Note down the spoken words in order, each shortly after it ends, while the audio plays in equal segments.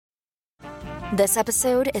This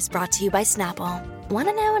episode is brought to you by Snapple. Want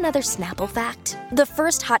to know another Snapple fact? The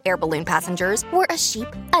first hot air balloon passengers were a sheep,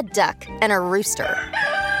 a duck, and a rooster.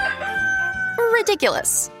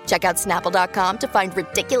 Ridiculous. Check out Snapple.com to find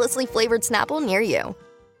ridiculously flavored Snapple near you.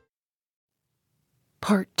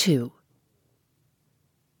 Part 2.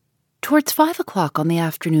 Towards 5 o'clock on the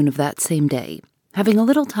afternoon of that same day, having a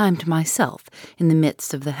little time to myself in the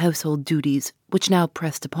midst of the household duties which now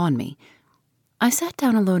pressed upon me, I sat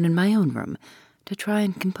down alone in my own room to try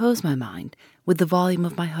and compose my mind with the volume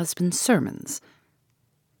of my husband's sermons.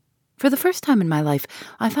 For the first time in my life,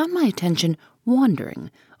 I found my attention wandering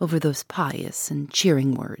over those pious and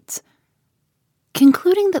cheering words.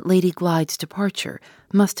 Concluding that Lady Glyde's departure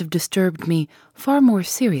must have disturbed me far more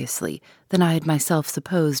seriously than I had myself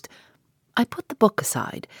supposed, I put the book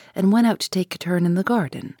aside and went out to take a turn in the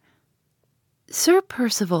garden. Sir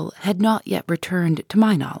Percival had not yet returned to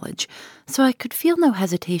my knowledge, so I could feel no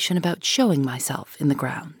hesitation about showing myself in the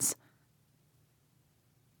grounds.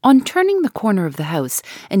 On turning the corner of the house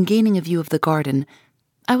and gaining a view of the garden,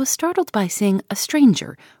 I was startled by seeing a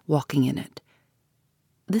stranger walking in it.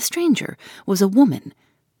 The stranger was a woman.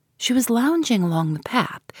 She was lounging along the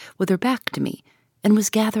path with her back to me and was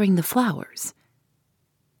gathering the flowers.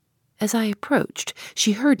 As I approached,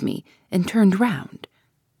 she heard me and turned round.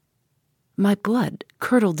 My blood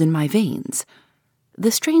curdled in my veins.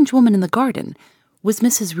 The strange woman in the garden was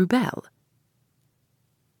Mrs. Rubel.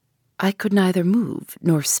 I could neither move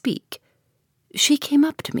nor speak. She came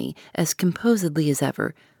up to me as composedly as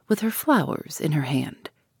ever, with her flowers in her hand.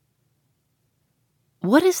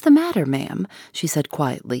 "What is the matter, ma'am?" she said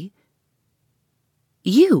quietly.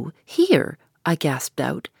 "You, here," I gasped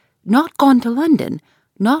out. "Not gone to London,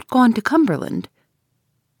 not gone to Cumberland."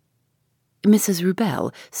 Mrs.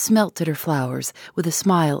 Rubel smelt at her flowers with a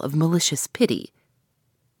smile of malicious pity.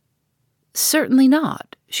 "Certainly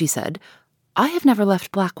not," she said. "I have never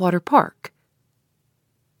left Blackwater Park."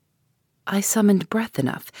 I summoned breath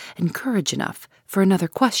enough and courage enough for another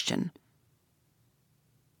question.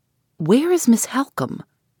 "Where is Miss Halcombe?"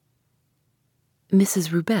 Mrs.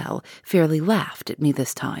 Rubel fairly laughed at me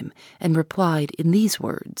this time and replied in these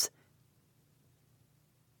words: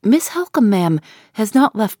 "Miss Halcombe, ma'am, has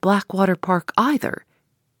not left Blackwater Park either."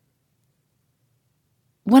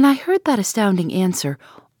 When I heard that astounding answer,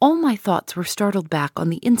 all my thoughts were startled back on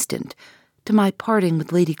the instant to my parting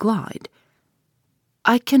with Lady Glyde.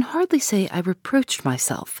 I can hardly say I reproached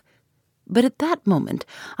myself, but at that moment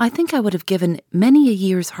I think I would have given many a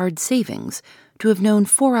year's hard savings to have known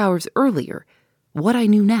 4 hours earlier what I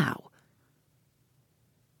knew now.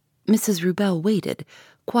 Mrs. Rubel waited,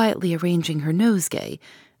 quietly arranging her nosegay,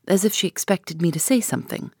 as if she expected me to say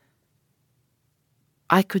something.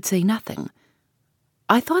 I could say nothing.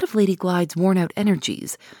 I thought of Lady Glyde's worn-out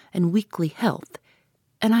energies and weakly health,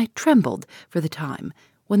 and I trembled for the time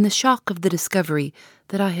when the shock of the discovery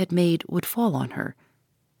that I had made would fall on her.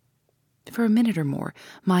 For a minute or more,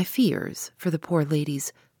 my fears for the poor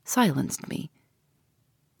ladies silenced me.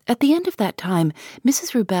 At the end of that time,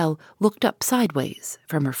 Mrs. Rubel looked up sideways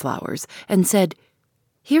from her flowers and said,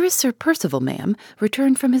 "Here is Sir Percival, ma'am,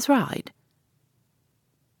 returned from his ride."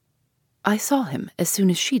 I saw him as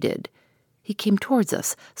soon as she did. He came towards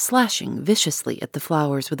us, slashing viciously at the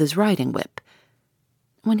flowers with his riding whip.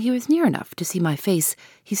 When he was near enough to see my face,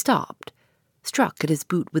 he stopped, struck at his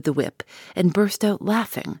boot with the whip, and burst out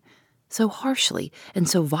laughing, so harshly and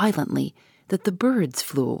so violently that the birds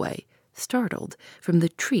flew away, startled, from the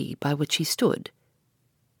tree by which he stood.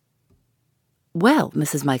 "Well,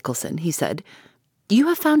 Mrs. Michelson," he said, "you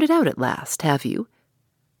have found it out at last, have you?"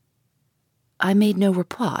 I made no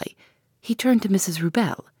reply. He turned to Mrs.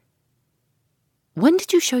 Rubel. "When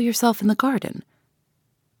did you show yourself in the garden?"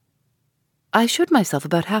 "I showed myself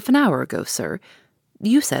about half an hour ago, sir.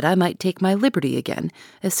 You said I might take my liberty again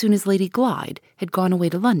as soon as Lady Glyde had gone away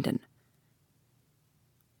to London."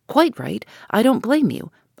 "Quite right. I don't blame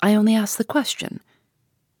you. I only asked the question."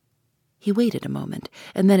 He waited a moment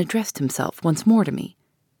and then addressed himself once more to me.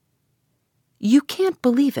 "You can't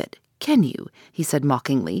believe it, can you?" he said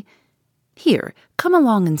mockingly. "Here, come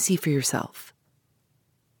along and see for yourself."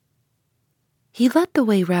 He led the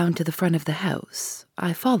way round to the front of the house.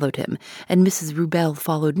 I followed him, and Mrs. Rubel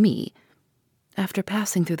followed me. After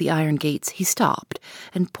passing through the iron gates, he stopped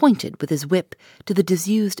and pointed with his whip to the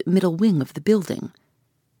disused middle wing of the building.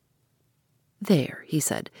 "There," he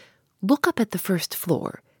said, "look up at the first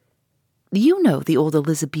floor. You know the old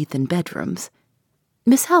Elizabethan bedrooms.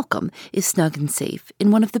 Miss Halcombe is snug and safe in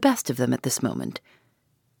one of the best of them at this moment.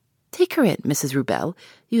 Take her in, Mrs. Rubel.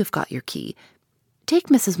 You have got your key. Take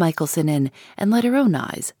Mrs. Michelson in, and let her own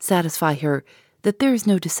eyes satisfy her that there is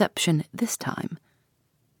no deception this time."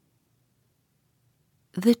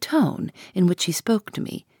 The tone in which he spoke to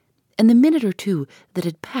me, and the minute or two that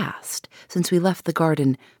had passed since we left the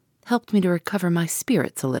garden, helped me to recover my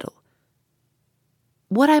spirits a little.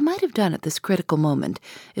 What I might have done at this critical moment,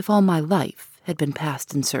 if all my life had been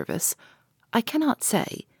passed in service, I cannot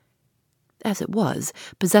say. As it was,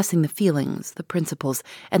 possessing the feelings, the principles,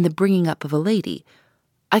 and the bringing up of a lady,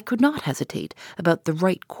 I could not hesitate about the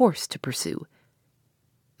right course to pursue.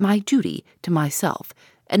 My duty to myself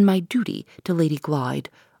and my duty to Lady Glyde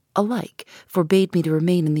alike forbade me to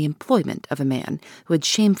remain in the employment of a man who had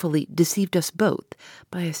shamefully deceived us both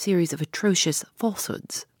by a series of atrocious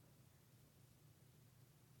falsehoods.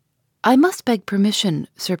 "I must beg permission,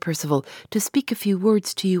 Sir Percival, to speak a few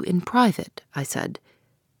words to you in private," I said.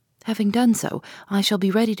 "Having done so, I shall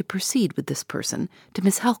be ready to proceed with this person to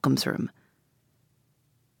Miss Halcombe's room."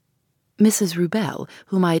 Mrs. Rubel,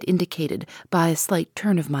 whom I had indicated by a slight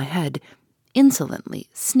turn of my head, insolently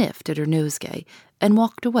sniffed at her nosegay and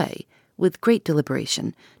walked away, with great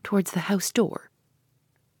deliberation, towards the house door.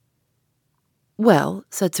 "Well,"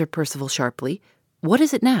 said Sir Percival sharply, "what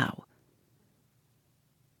is it now?"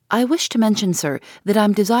 "I wish to mention, sir, that I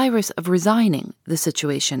am desirous of resigning the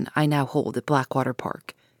situation I now hold at Blackwater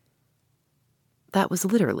Park." That was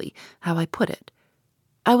literally how I put it.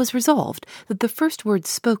 I was resolved that the first words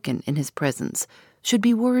spoken in his presence should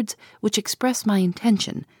be words which express my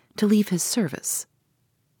intention to leave his service.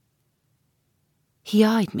 He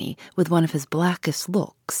eyed me with one of his blackest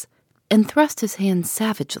looks, and thrust his hands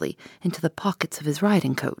savagely into the pockets of his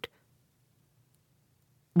riding coat.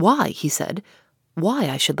 "Why?" he said. "Why,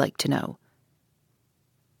 I should like to know."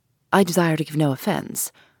 "I desire to give no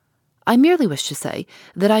offence. I merely wish to say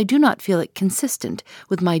that I do not feel it consistent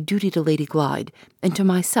with my duty to Lady Glyde and to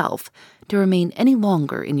myself to remain any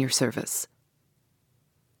longer in your service."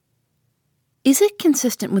 "Is it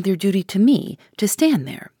consistent with your duty to me to stand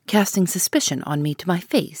there, casting suspicion on me to my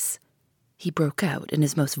face?" he broke out in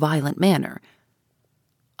his most violent manner.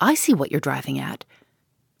 "I see what you're driving at.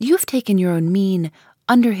 You have taken your own mean,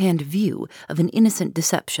 underhand view of an innocent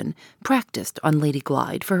deception practiced on Lady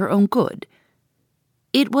Glyde for her own good.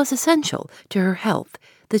 It was essential to her health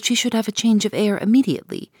that she should have a change of air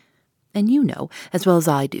immediately, and you know, as well as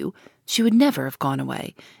I do, she would never have gone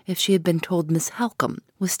away if she had been told Miss Halcombe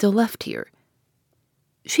was still left here.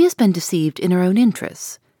 She has been deceived in her own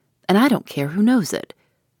interests, and I don't care who knows it.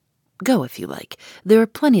 Go if you like. There are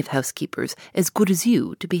plenty of housekeepers as good as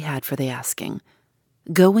you to be had for the asking.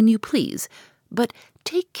 Go when you please, but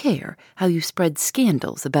take care how you spread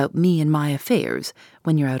scandals about me and my affairs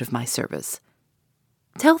when you're out of my service.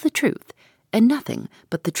 Tell the truth, and nothing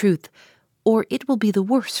but the truth, or it will be the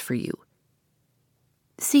worse for you.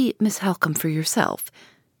 See Miss Halcombe for yourself.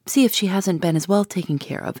 See if she hasn't been as well taken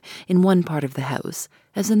care of in one part of the house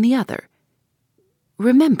as in the other.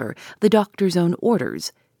 Remember the doctor's own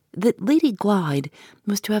orders, that Lady Glyde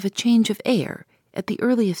was to have a change of air at the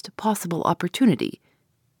earliest possible opportunity.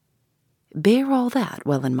 Bear all that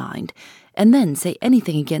well in mind, and then say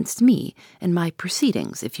anything against me and my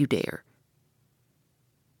proceedings if you dare."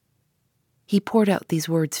 He poured out these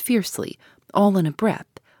words fiercely, all in a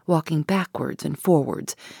breath, walking backwards and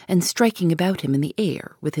forwards, and striking about him in the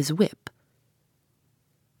air with his whip.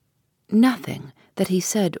 Nothing that he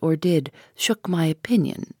said or did shook my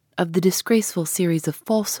opinion of the disgraceful series of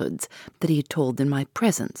falsehoods that he had told in my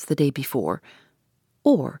presence the day before,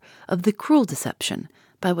 or of the cruel deception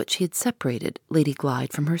by which he had separated Lady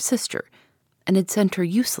Glyde from her sister, and had sent her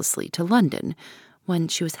uselessly to London when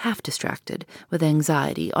she was half distracted with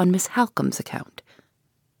anxiety on Miss Halcombe's account.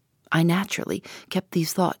 I naturally kept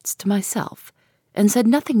these thoughts to myself, and said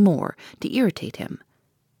nothing more to irritate him.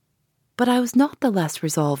 But I was not the less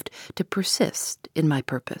resolved to persist in my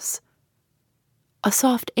purpose. A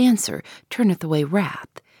soft answer turneth away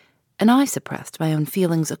wrath, and I suppressed my own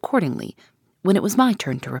feelings accordingly when it was my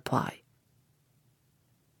turn to reply.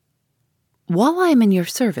 "While I am in your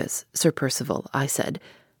service, Sir Percival," I said,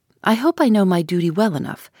 "I hope I know my duty well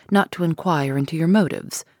enough not to inquire into your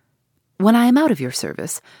motives. When I am out of your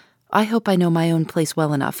service, I hope I know my own place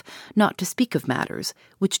well enough not to speak of matters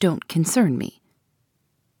which don't concern me."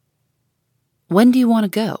 "When do you want to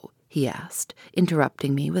go?" he asked,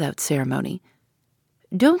 interrupting me without ceremony.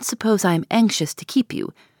 "Don't suppose I am anxious to keep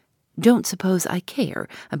you. Don't suppose I care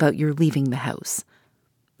about your leaving the house.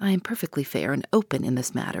 I am perfectly fair and open in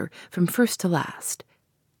this matter from first to last.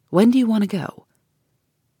 When do you want to go?"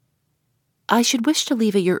 "I should wish to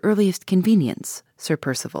leave at your earliest convenience, Sir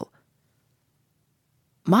Percival."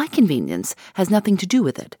 "My convenience has nothing to do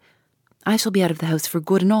with it. I shall be out of the house for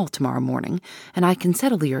good and all tomorrow morning, and I can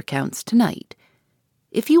settle your accounts tonight.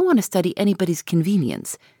 If you want to study anybody's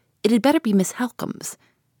convenience, it had better be Miss Halcombe's.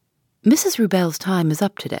 Mrs. Rubel's time is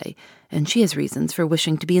up today, and she has reasons for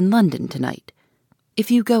wishing to be in London tonight. If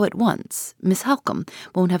you go at once, Miss Halcombe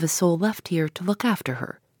won't have a soul left here to look after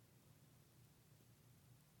her."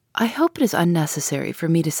 I hope it is unnecessary for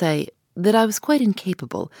me to say that I was quite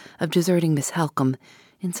incapable of deserting Miss Halcombe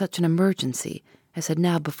in such an emergency as had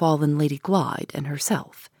now befallen Lady Glyde and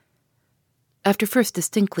herself. After first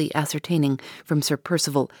distinctly ascertaining from Sir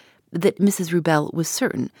Percival that Mrs. Rubel was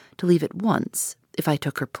certain to leave at once if I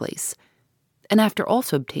took her place, and after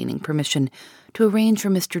also obtaining permission to arrange for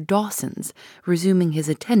Mr. Dawson's resuming his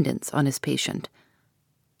attendance on his patient,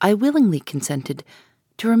 I willingly consented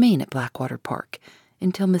to remain at Blackwater Park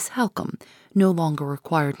until Miss Halcombe no longer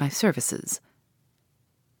required my services.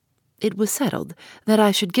 It was settled that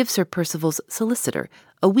I should give Sir Percival's solicitor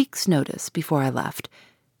a week's notice before I left,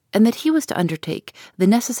 and that he was to undertake the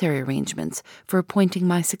necessary arrangements for appointing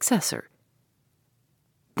my successor.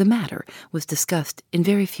 The matter was discussed in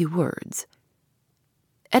very few words.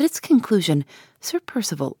 At its conclusion, Sir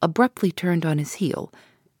Percival abruptly turned on his heel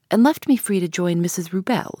and left me free to join Mrs.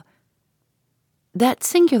 Rubel. That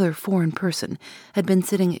singular foreign person had been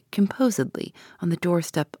sitting composedly on the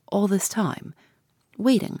doorstep all this time,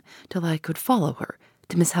 waiting till I could follow her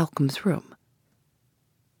to Miss Halcombe's room.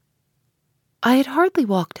 I had hardly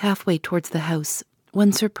walked halfway towards the house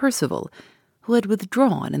when Sir Percival, who had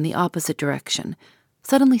withdrawn in the opposite direction,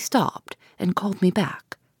 suddenly stopped and called me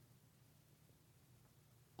back.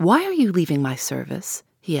 "Why are you leaving my service?"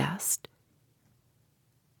 he asked.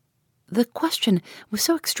 The question was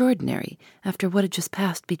so extraordinary after what had just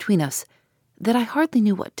passed between us that I hardly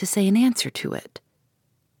knew what to say in answer to it.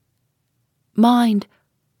 "Mind,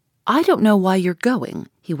 I don't know why you're going,"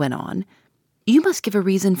 he went on. "You must give a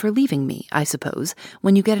reason for leaving me, I suppose,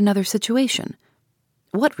 when you get another situation.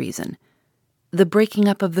 What reason? The breaking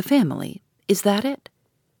up of the family, is that it?"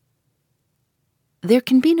 "There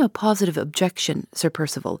can be no positive objection, Sir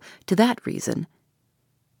Percival, to that reason."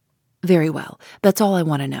 "Very well, that's all I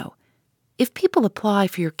want to know. If people apply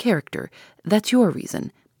for your character, that's your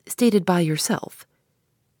reason, stated by yourself.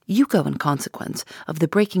 You go in consequence of the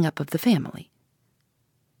breaking up of the family."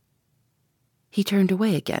 He turned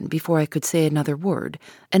away again before I could say another word,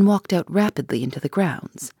 and walked out rapidly into the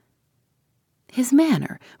grounds. His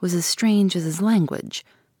manner was as strange as his language.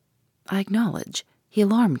 I acknowledge he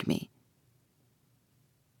alarmed me.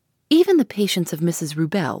 Even the patience of Mrs.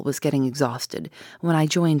 Rubel was getting exhausted when I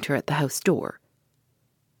joined her at the house door.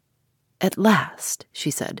 "At last," she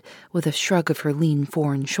said, with a shrug of her lean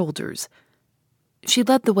foreign shoulders. She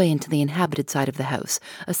led the way into the inhabited side of the house,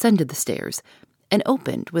 ascended the stairs, and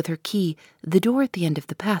opened with her key the door at the end of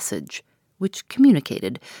the passage, which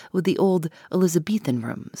communicated with the old Elizabethan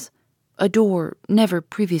rooms, a door never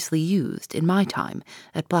previously used in my time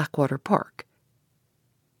at Blackwater Park.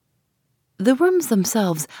 The rooms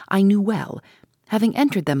themselves I knew well, having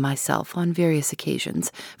entered them myself on various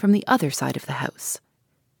occasions from the other side of the house.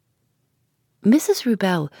 Mrs.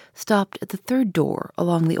 Rubel stopped at the third door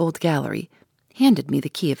along the old gallery, handed me the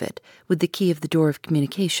key of it with the key of the door of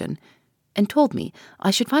communication, and told me I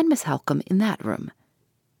should find Miss Halcombe in that room.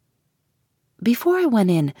 Before I went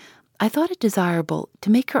in, I thought it desirable to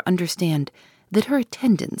make her understand that her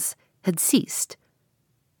attendance had ceased.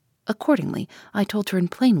 Accordingly, I told her in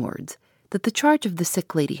plain words that the charge of the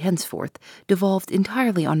sick lady henceforth devolved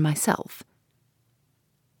entirely on myself.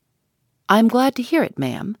 "I am glad to hear it,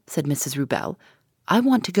 ma'am," said Mrs. Rubel. "I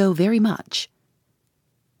want to go very much."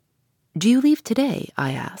 "Do you leave today?"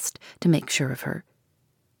 I asked, to make sure of her.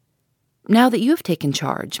 "Now that you have taken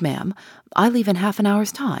charge, ma'am, I leave in half an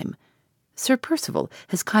hour's time. Sir Percival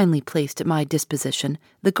has kindly placed at my disposition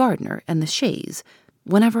the gardener and the chaise,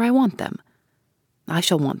 whenever I want them. I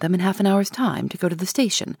shall want them in half an hour's time to go to the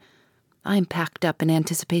station. I am packed up in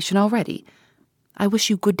anticipation already. I wish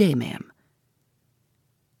you good day, ma'am."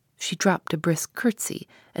 She dropped a brisk curtsy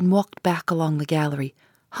and walked back along the gallery,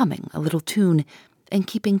 humming a little tune and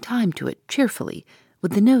keeping time to it cheerfully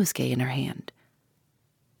with the nosegay in her hand.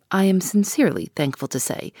 I am sincerely thankful to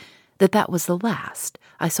say that that was the last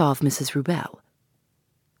I saw of Mrs. Rubel.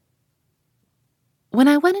 When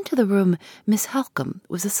I went into the room, Miss Halcombe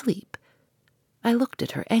was asleep. I looked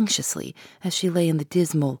at her anxiously as she lay in the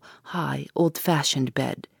dismal, high, old-fashioned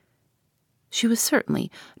bed. She was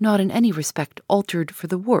certainly not in any respect altered for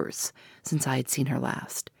the worse since I had seen her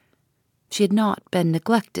last. She had not been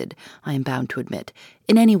neglected, I am bound to admit,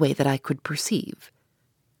 in any way that I could perceive.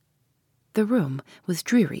 The room was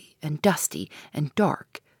dreary and dusty and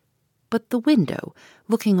dark, but the window,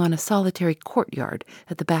 looking on a solitary courtyard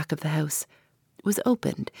at the back of the house, was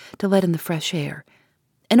opened to let in the fresh air,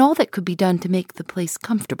 and all that could be done to make the place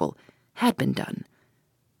comfortable had been done.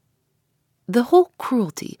 The whole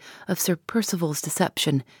cruelty of Sir Percival's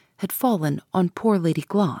deception had fallen on poor Lady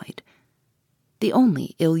Glyde. The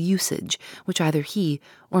only ill usage which either he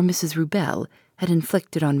or Mrs. Rubel had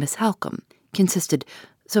inflicted on Miss Halcombe consisted,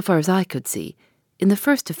 so far as I could see, in the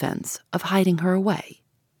first offence of hiding her away.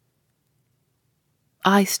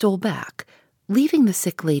 I stole back, leaving the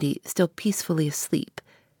sick lady still peacefully asleep,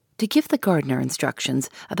 to give the gardener instructions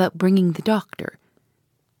about bringing the doctor.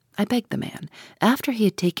 I begged the man, after he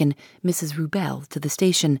had taken Mrs. Rubel to the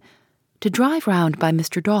station, to drive round by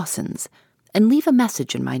Mr. Dawson's and leave a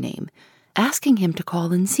message in my name, asking him to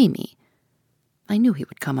call and see me. I knew he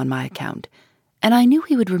would come on my account, and I knew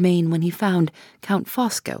he would remain when he found Count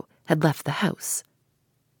Fosco had left the house.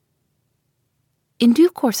 In due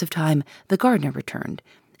course of time, the gardener returned,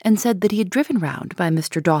 and said that he had driven round by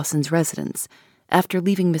Mr. Dawson's residence, after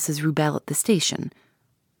leaving Mrs. Rubel at the station.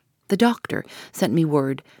 The doctor sent me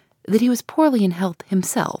word that he was poorly in health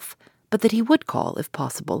himself, but that he would call, if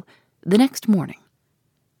possible, the next morning.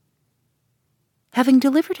 Having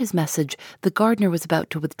delivered his message, the gardener was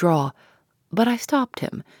about to withdraw, but I stopped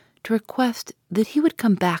him to request that he would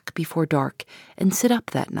come back before dark and sit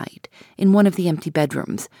up that night in one of the empty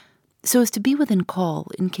bedrooms, so as to be within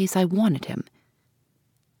call in case I wanted him.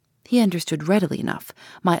 He understood readily enough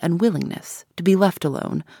my unwillingness to be left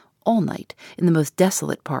alone all night in the most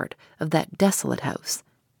desolate part of that desolate house,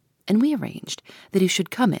 and we arranged that he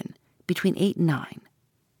should come in between 8 and 9.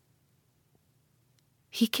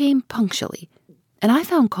 He came punctually, and I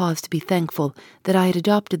found cause to be thankful that I had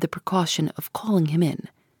adopted the precaution of calling him in.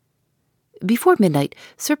 Before midnight,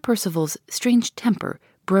 Sir Percival's strange temper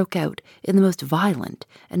broke out in the most violent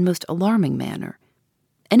and most alarming manner,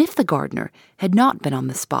 and if the gardener had not been on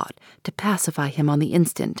the spot to pacify him on the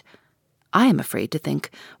instant, I am afraid to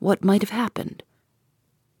think what might have happened.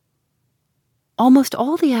 Almost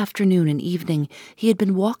all the afternoon and evening he had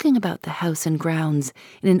been walking about the house and grounds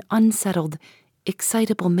in an unsettled,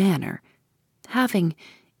 excitable manner, having,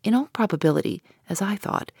 in all probability, as I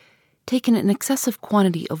thought, taken an excessive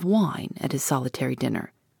quantity of wine at his solitary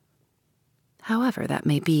dinner. However that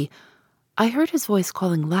may be, I heard his voice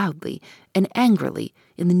calling loudly and angrily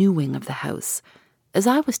in the new wing of the house, as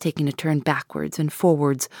I was taking a turn backwards and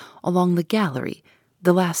forwards along the gallery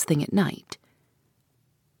the last thing at night.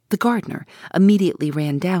 The gardener immediately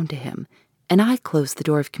ran down to him, and I closed the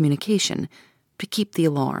door of communication to keep the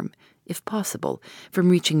alarm, if possible, from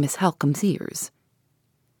reaching Miss Halcombe's ears.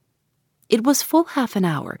 It was full half an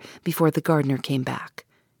hour before the gardener came back.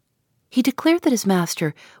 He declared that his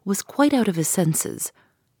master was quite out of his senses,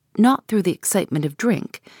 not through the excitement of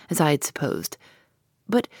drink, as I had supposed,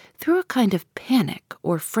 but through a kind of panic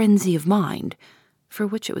or frenzy of mind, for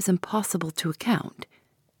which it was impossible to account.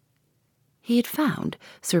 He had found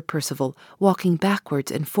Sir Percival walking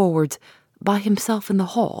backwards and forwards by himself in the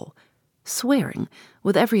hall, swearing,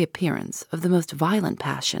 with every appearance of the most violent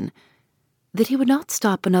passion, that he would not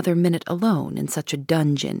stop another minute alone in such a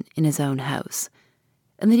dungeon in his own house,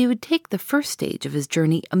 and that he would take the first stage of his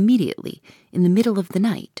journey immediately in the middle of the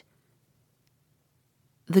night.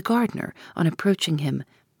 The gardener, on approaching him,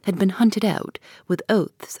 had been hunted out with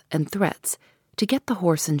oaths and threats to get the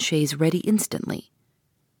horse and chaise ready instantly.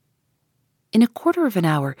 In a quarter of an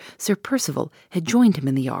hour, Sir Percival had joined him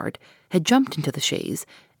in the yard, had jumped into the chaise,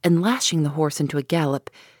 and lashing the horse into a gallop,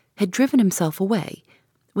 had driven himself away,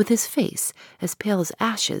 with his face as pale as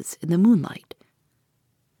ashes in the moonlight.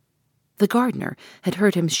 The gardener had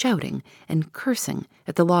heard him shouting and cursing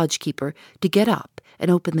at the lodge-keeper to get up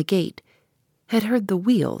and open the gate, had heard the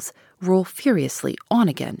wheels roll furiously on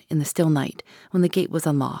again in the still night when the gate was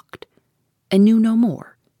unlocked, and knew no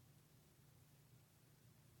more.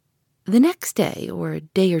 The next day, or a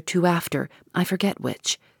day or two after, I forget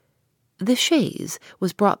which, the chaise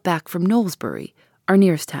was brought back from Knowlesbury, our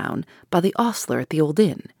nearest town, by the ostler at the old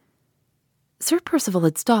inn. Sir Percival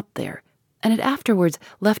had stopped there, and had afterwards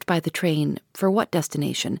left by the train for what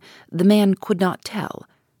destination the man could not tell.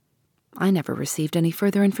 I never received any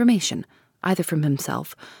further information, either from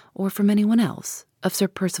himself or from anyone else, of Sir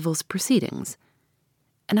Percival's proceedings,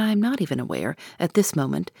 and I am not even aware, at this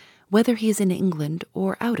moment, whether he is in England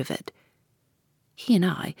or out of it. He and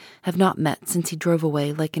I have not met since he drove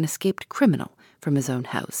away like an escaped criminal from his own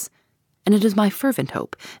house, and it is my fervent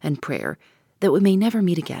hope and prayer that we may never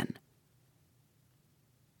meet again.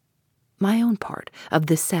 My own part of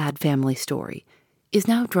this sad family story is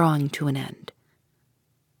now drawing to an end.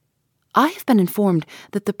 I have been informed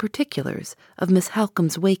that the particulars of Miss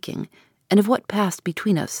Halcombe's waking and of what passed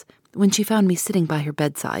between us when she found me sitting by her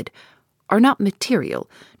bedside are not material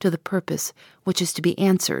to the purpose which is to be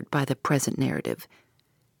answered by the present narrative.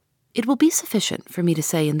 It will be sufficient for me to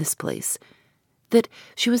say in this place that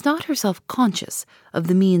she was not herself conscious of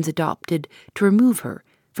the means adopted to remove her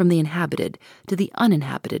from the inhabited to the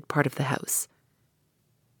uninhabited part of the house.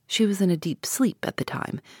 She was in a deep sleep at the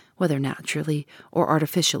time, whether naturally or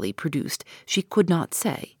artificially produced, she could not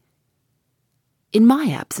say. In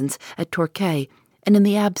my absence at Torquay, and in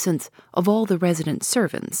the absence of all the resident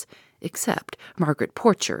servants, except Margaret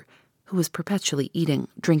Porcher, who was perpetually eating,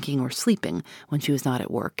 drinking, or sleeping when she was not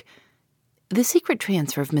at work, the secret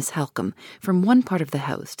transfer of Miss Halcombe from one part of the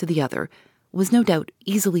house to the other was no doubt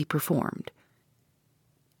easily performed.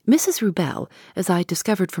 Mrs. Rubel, as I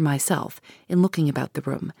discovered for myself in looking about the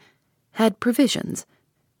room, had provisions,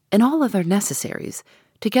 and all other necessaries,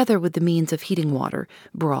 together with the means of heating water,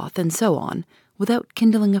 broth, and so on, without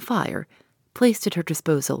kindling a fire, placed at her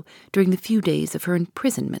disposal during the few days of her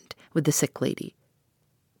imprisonment with the sick lady.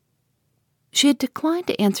 She had declined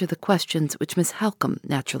to answer the questions which Miss Halcombe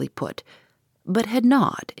naturally put, but had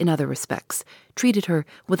not, in other respects, treated her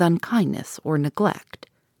with unkindness or neglect.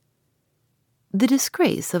 The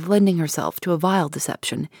disgrace of lending herself to a vile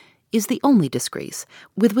deception is the only disgrace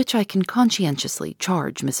with which I can conscientiously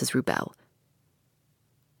charge Mrs. Rubel.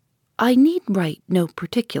 I need write no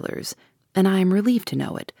particulars, and I am relieved to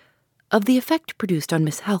know it, of the effect produced on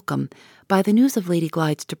Miss Halcombe by the news of Lady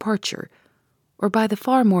Glyde's departure, or by the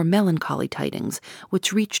far more melancholy tidings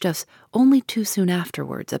which reached us only too soon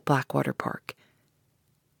afterwards at Blackwater Park.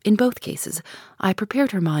 In both cases, I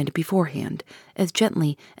prepared her mind beforehand, as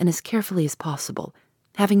gently and as carefully as possible,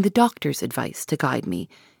 having the doctor's advice to guide me,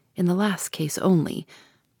 in the last case only,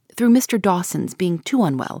 through Mr. Dawson's being too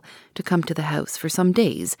unwell to come to the house for some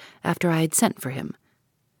days after I had sent for him.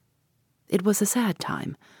 It was a sad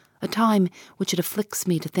time, a time which it afflicts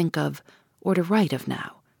me to think of or to write of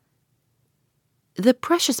now. The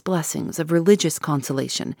precious blessings of religious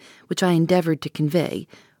consolation which I endeavoured to convey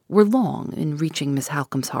were long in reaching Miss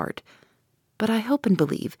Halcombe's heart, but I hope and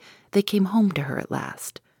believe they came home to her at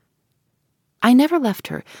last. I never left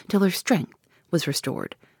her till her strength was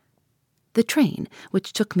restored. The train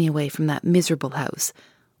which took me away from that miserable house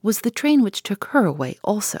was the train which took her away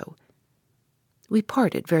also. We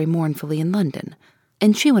parted very mournfully in London,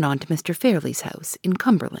 and she went on to Mr. Fairley's house in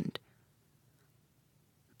Cumberland.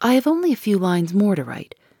 I have only a few lines more to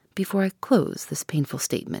write before I close this painful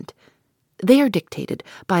statement. They are dictated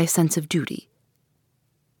by a sense of duty.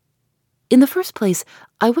 In the first place,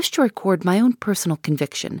 I wish to record my own personal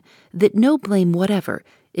conviction that no blame whatever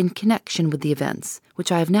in connection with the events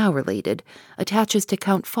which I have now related attaches to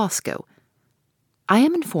Count Fosco. I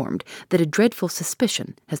am informed that a dreadful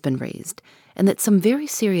suspicion has been raised, and that some very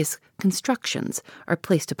serious constructions are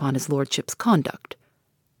placed upon his lordship's conduct.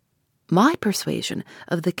 My persuasion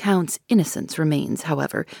of the Count's innocence remains,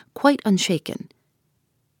 however, quite unshaken.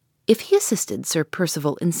 If he assisted Sir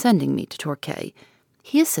Percival in sending me to Torquay,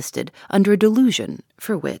 he assisted under a delusion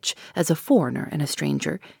for which, as a foreigner and a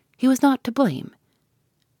stranger, he was not to blame.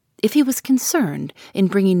 If he was concerned in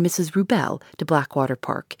bringing Mrs. Rubel to Blackwater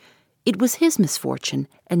Park, it was his misfortune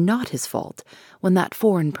and not his fault when that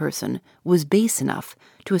foreign person was base enough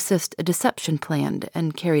to assist a deception planned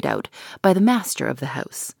and carried out by the master of the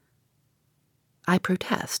house. I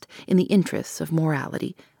protest, in the interests of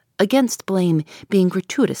morality, against blame being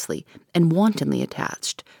gratuitously and wantonly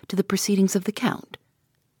attached to the proceedings of the Count.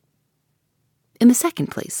 In the second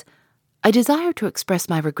place, I desire to express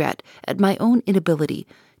my regret at my own inability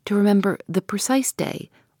to remember the precise day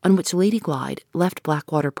on which Lady Glyde left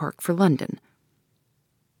Blackwater Park for London.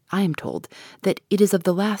 I am told that it is of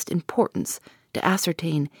the last importance to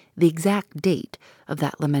ascertain the exact date of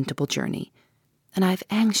that lamentable journey, and I have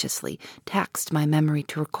anxiously taxed my memory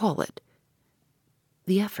to recall it.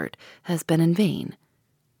 The effort has been in vain.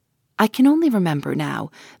 I can only remember now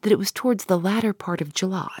that it was towards the latter part of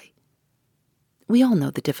July. We all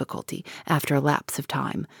know the difficulty, after a lapse of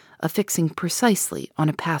time, of fixing precisely on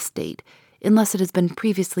a past date, unless it has been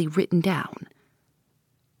previously written down.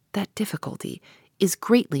 That difficulty is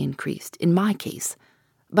greatly increased, in my case,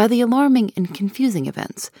 by the alarming and confusing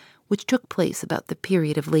events which took place about the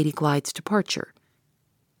period of Lady Glyde's departure.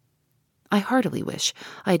 I heartily wish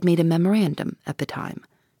I had made a memorandum at the time.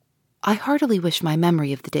 I heartily wish my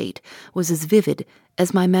memory of the date was as vivid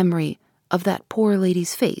as my memory of that poor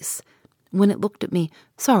lady's face when it looked at me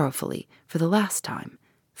sorrowfully for the last time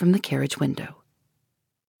from the carriage window.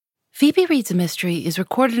 Phoebe Reads a Mystery is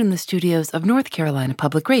recorded in the studios of North Carolina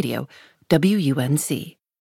Public Radio, WUNC.